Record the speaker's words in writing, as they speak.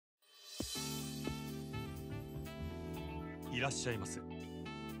らっしゃいませ。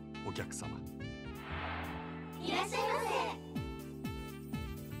お客様。いらっしゃいませ。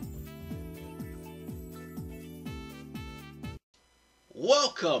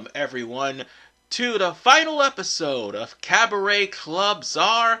Welcome, everyone, to the final episode of Cabaret Club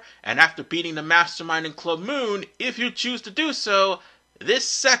Czar, and after beating the Mastermind in Club Moon, if you choose to do so, this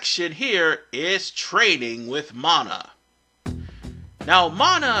section here is training with Mana. Now,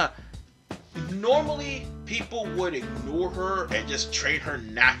 Mana, normally people would ignore her and just train her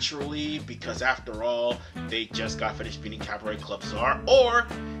naturally because after all, they just got finished beating Cabaret Club Czar, or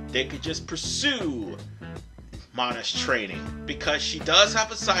they could just pursue Mana's training because she does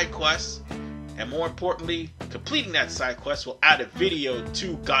have a side quest, and more importantly, completing that side quest will add a video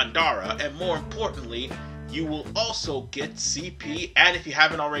to Gandhara, and more importantly, you will also get CP, and if you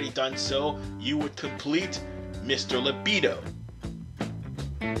haven't already done so, you would complete Mr. Libido.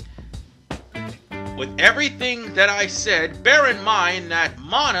 With everything that I said, bear in mind that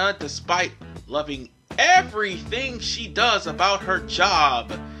Mana, despite loving everything she does about her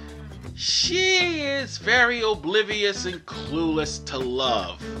job, she is very oblivious and clueless to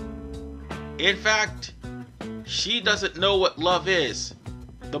love. In fact, she doesn't know what love is.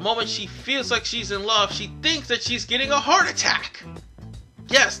 The moment she feels like she's in love, she thinks that she's getting a heart attack.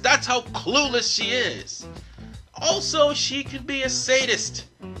 Yes, that's how clueless she is. Also, she can be a sadist.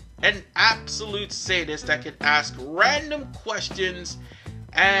 An absolute sadist that can ask random questions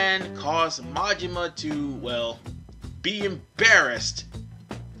and cause Majima to, well, be embarrassed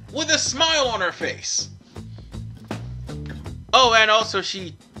with a smile on her face. Oh, and also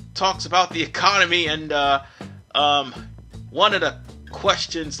she talks about the economy, and one of the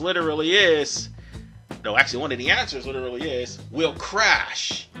questions literally is, no, actually one of the answers literally is, will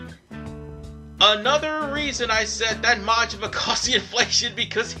crash. Another reason I said that Majima caused the inflation,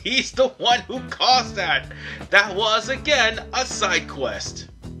 because he's the one who caused that. That was, again, a side quest.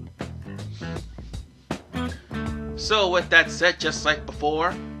 So with that said, just like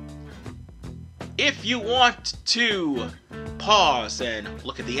before, if you want to pause and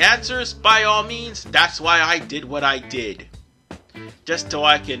look at the answers, by all means, that's why I did what I did. Just so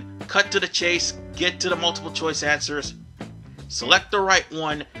I can cut to the chase, get to the multiple choice answers, select the right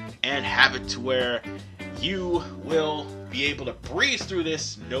one, and have it to where you will be able to breeze through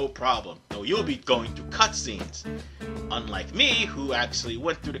this no problem. Though you'll be going through cutscenes, unlike me, who actually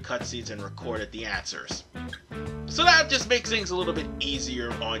went through the cutscenes and recorded the answers. So that just makes things a little bit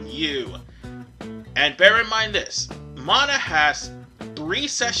easier on you. And bear in mind this, Mana has 3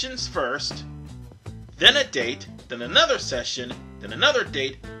 sessions first, then a date, then another session, then another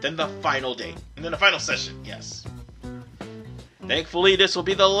date, then the final date, and then the final session, yes. Thankfully, this will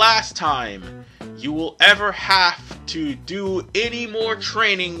be the last time you will ever have to do any more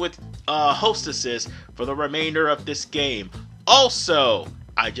training with hostesses for the remainder of this game. Also,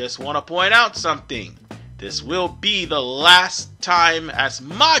 I just want to point out something. This will be the last time as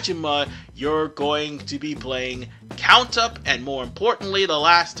Majima you're going to be playing Count Up, and more importantly, the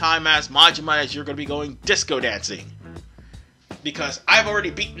last time as Majima as you're going to be going disco dancing. Because I've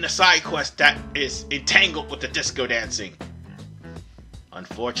already beaten the side quest that is entangled with the disco dancing.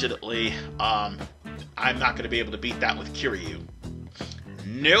 Unfortunately, I'm not going to be able to beat that with Kiryu.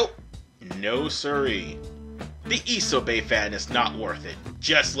 Nope. No siree. The Isobe fan is not worth it.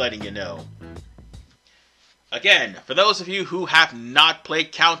 Just letting you know. Again, for those of you who have not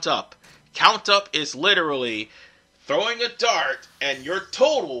played Count Up is literally throwing a dart and your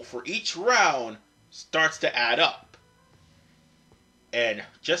total for each round starts to add up. And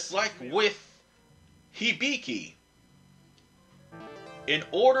just like with Hibiki, in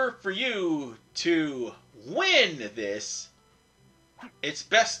order for you to win this, it's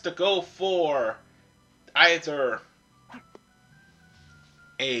best to go for either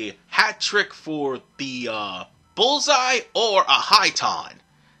a hat trick for the bullseye or a high-ton.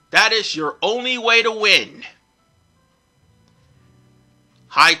 That is your only way to win.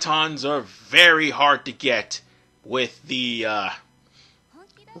 High-tons are very hard to get with the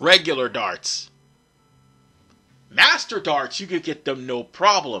regular darts. Master darts, you could get them no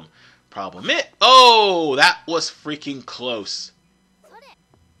problem. Oh, that was freaking close.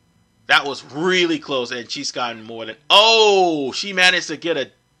 That was really close, and she's gotten more than... Oh, she managed to get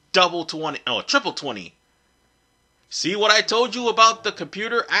a double 20... Oh, a triple 20. See what I told you about the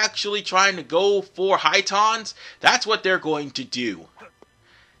computer actually trying to go for high-tons? That's what they're going to do.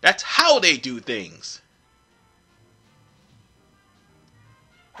 That's how they do things.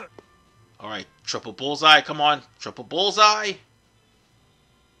 Alright, triple bullseye, come on. Triple bullseye.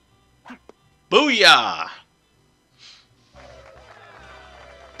 Booyah!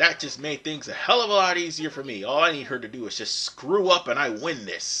 that just made things a hell of a lot easier for me. All I need her to do is just screw up and I win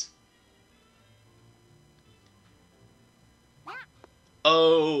this.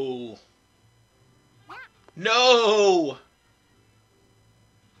 Oh. No!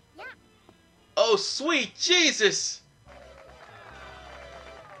 Oh, sweet Jesus!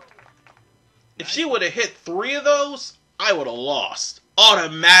 If she would have hit 3 of those, I would have lost.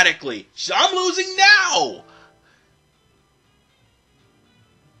 Automatically. I'm losing now!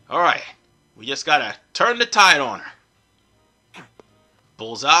 Alright. We just gotta turn the tide on her.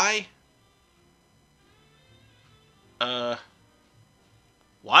 Bullseye? Why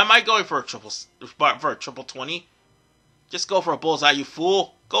am I going for a triple 20? Just go for a bullseye, you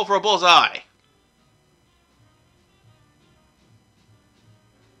fool. Go for a bullseye.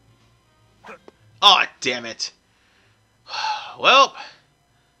 Aw, damn it. Well,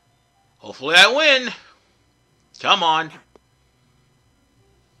 hopefully I win. Come on.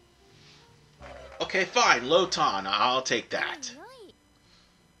 Okay, fine. Lotan. I'll take that.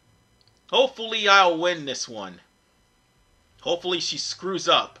 Hopefully I'll win this one. Hopefully she screws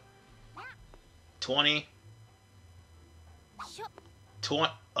up. 20.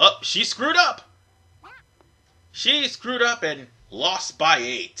 20. Oh, she screwed up. She screwed up and lost by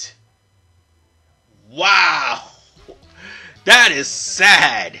 8. Wow. That is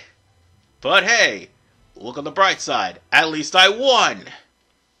sad. But hey, look on the bright side. At least I won.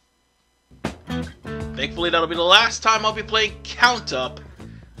 Thankfully, that'll be the last time I'll be playing Count Up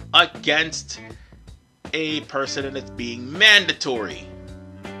against a person and it's being mandatory.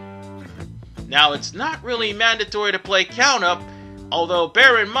 Now, it's not really mandatory to play Count Up, although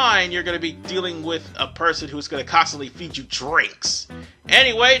bear in mind you're going to be dealing with a person who's going to constantly feed you drinks.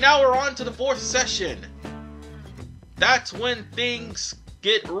 Anyway, now we're on to the 4th session. That's when things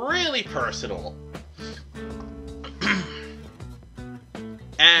get really personal.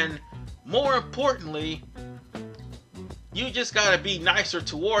 And more importantly, you just gotta be nicer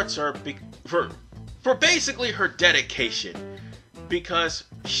towards her for basically her dedication. Because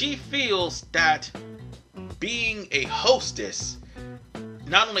she feels that being a hostess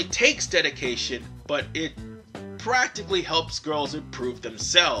not only takes dedication, but it practically helps girls improve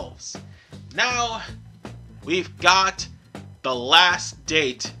themselves. Now, we've got the last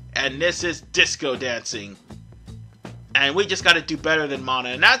date, and this is disco dancing. And we just gotta do better than Mana,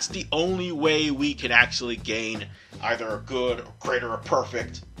 and that's the only way we can actually gain either a good, or great, or a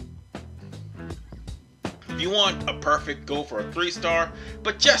perfect. If you want a perfect, go for a 3-star,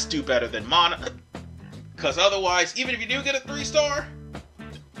 but just do better than Mana. Because otherwise, even if you do get a 3-star,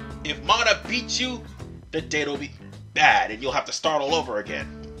 if Mana beats you, the date will be bad, and you'll have to start all over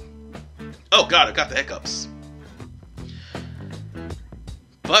again. Oh god, I got the hiccups.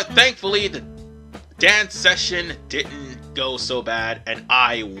 But thankfully, the dance session didn't go so bad, and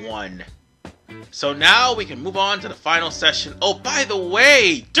I won. So now we can move on to the final session. Oh, by the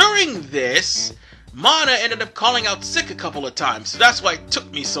way, during this, Mana ended up calling out sick a couple of times, so that's why it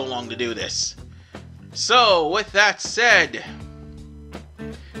took me so long to do this. So, with that said,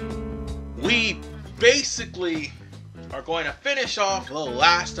 we basically are going to finish off the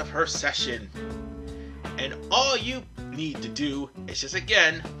last of her session. And all you need to do is just,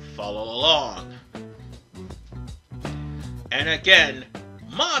 again, follow along. And again,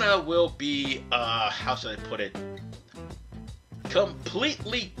 Mana will be, how should I put it?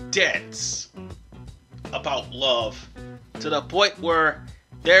 Completely dense about love. To the point where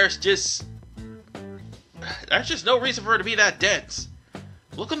there's just no reason for her to be that dense.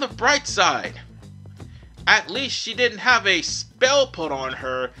 Look on the bright side. At least she didn't have a spell put on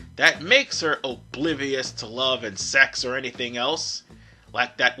her that makes her oblivious to love and sex or anything else.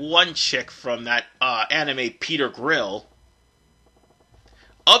 Like that one chick from that anime Peter Grill.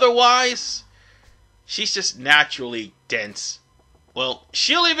 Otherwise, she's just naturally dense. Well,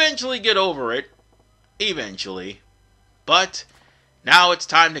 she'll eventually get over it. Eventually. But now it's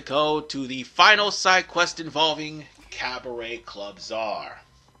time to go to the final side quest involving Cabaret Club Czar.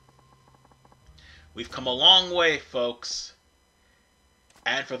 We've come a long way, folks.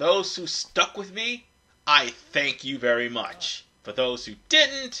 And for those who stuck with me, I thank you very much. For those who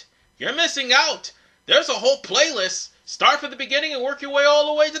didn't, you're missing out. There's a whole playlist. Start from the beginning and work your way all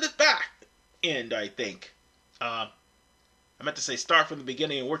the way to the back end, I think. I meant to say start from the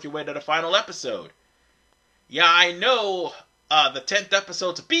beginning and work your way to the final episode. Yeah, I know the 10th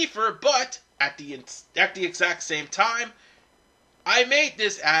episode's a beefer, but at the exact same time, I made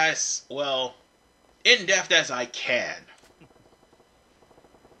this as, well, in-depth as I can.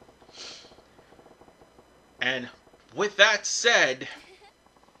 And with that said,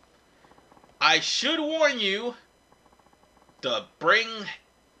 I should warn you to bring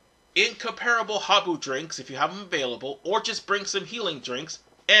incomparable Habu drinks if you have them available, or just bring some healing drinks.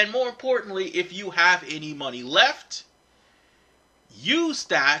 And more importantly, if you have any money left, use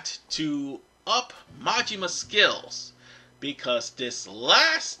that to up Majima's skills, because this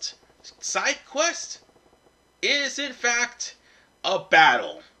last side quest is in fact a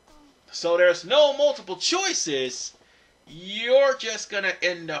battle. So there's no multiple choices. You're just gonna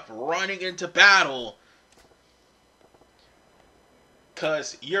end up running into battle,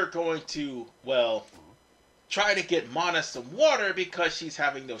 because you're going to, well, try to get Mana some water because she's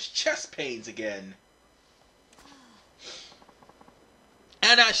having those chest pains again.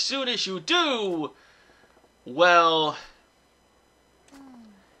 And as soon as you do, well,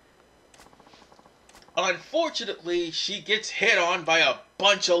 unfortunately, she gets hit on by a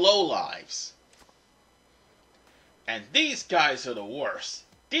bunch of lowlives. And these guys are the worst.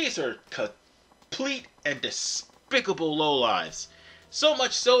 These are complete and despicable lowlives. So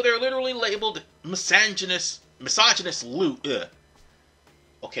much so, they're literally labeled misogynist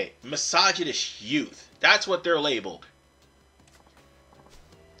youth. That's what they're labeled.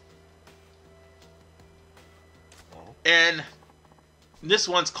 And this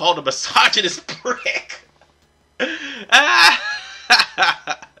one's called a misogynist prick.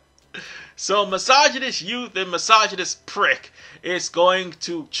 So misogynist youth and misogynist prick is going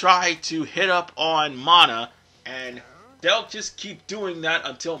to try to hit up on Mana, and they'll just keep doing that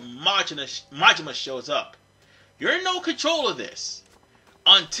until Majima shows up. You're in no control of this.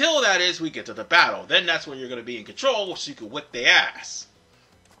 Until, that is, we get to the battle. Then that's when you're going to be in control, so you can whip their ass.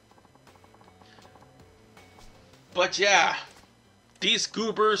 But yeah, these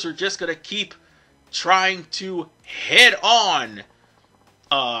goobers are just going to keep trying to hit on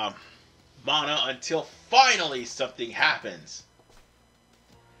Mana until finally something happens.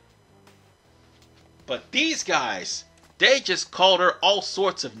 But these guys, they just called her all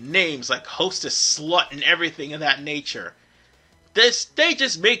sorts of names like Hostess, Slut, and everything of that nature. They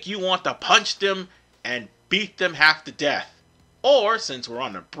just make you want to punch them and beat them half to death. Or, since we're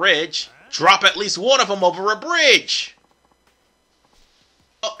on a bridge, drop at least one of them over a bridge.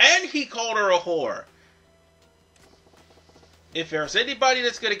 Oh, and he called her a whore. If there's anybody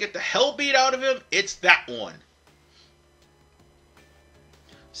that's going to get the hell beat out of him, it's that one.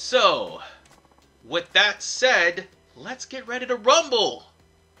 So, with that said, let's get ready to rumble.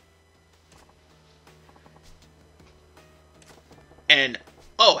 And,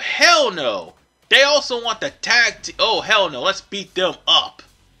 oh hell no, they also want the tag team. Oh hell no, let's beat them up.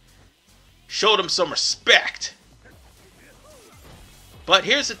 Show them some respect. But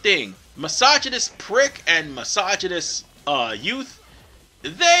here's the thing, misogynist prick and misogynist youth,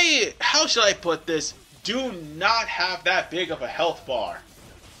 they, how should I put this, do not have that big of a health bar.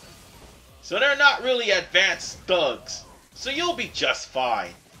 So they're not really advanced thugs. So you'll be just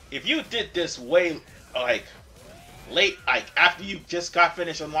fine. If you did this way, like, late, like, after you just got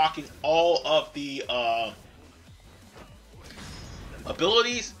finished unlocking all of the,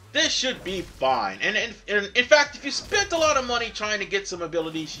 abilities, this should be fine. And in fact, if you spent a lot of money trying to get some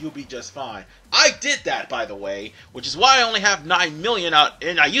abilities, you'll be just fine. I did that, by the way, which is why I only have 9 million out,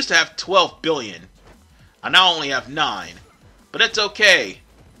 and I used to have 12 billion. I now only have 9. But it's okay.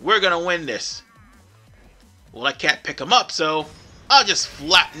 We're gonna win this. Well, I can't pick him up, so I'll just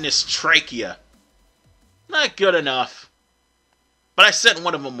flatten his trachea. Not good enough. But I sent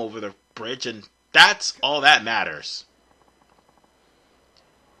one of them over the bridge, and that's all that matters.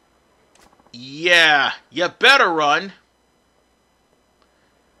 Yeah, you better run.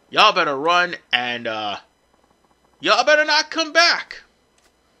 Y'all better run, and y'all better not come back.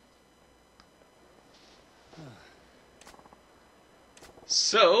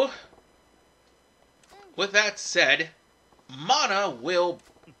 So, with that said, Mana will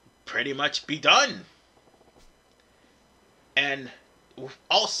pretty much be done. And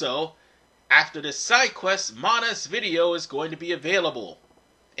also, after this side quest, Mana's video is going to be available.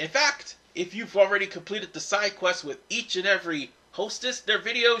 In fact, if you've already completed the side quest with each and every hostess, their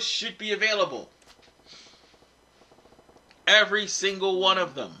videos should be available. Every single one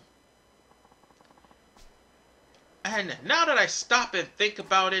of them. And now that I stop and think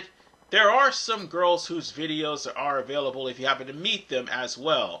about it, there are some girls whose videos are available if you happen to meet them as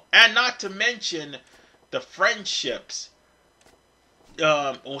well. And not to mention the friendships.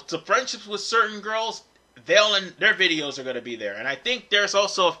 The friendships with certain girls, their videos are going to be there. And I think there's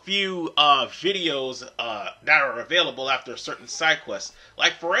also a few videos that are available after certain side quests.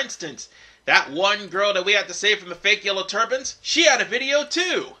 Like, for instance, that one girl that we had to save from the fake yellow turbans, she had a video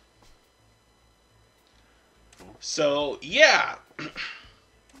too. So, yeah.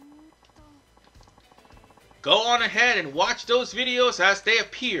 go on ahead and watch those videos as they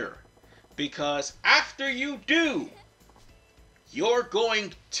appear. Because after you do, you're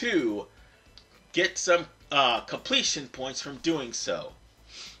going to get some completion points from doing so.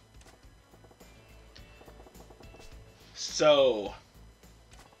 So,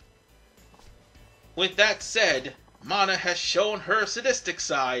 with that said, Mana has shown her sadistic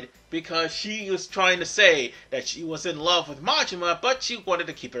side because she was trying to say that she was in love with Majima, but she wanted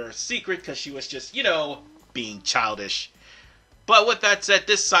to keep it a secret because she was just, you know, being childish. But with that said,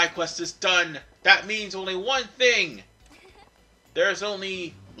 this side quest is done. That means only one thing. There's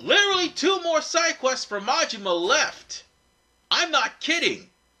only literally 2 more side quests for Majima left. I'm not kidding.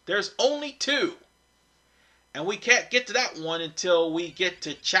 There's only 2. And we can't get to that one until we get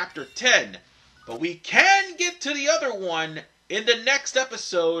to chapter 10. But we can get to the other one in the next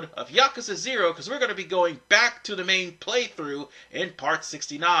episode of Yakuza 0, because we're going to be going back to the main playthrough in part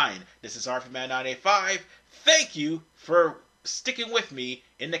 69. This is RFman985. Thank you for sticking with me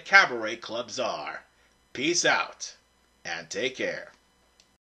in the Cabaret Club Czar. Peace out, and take care.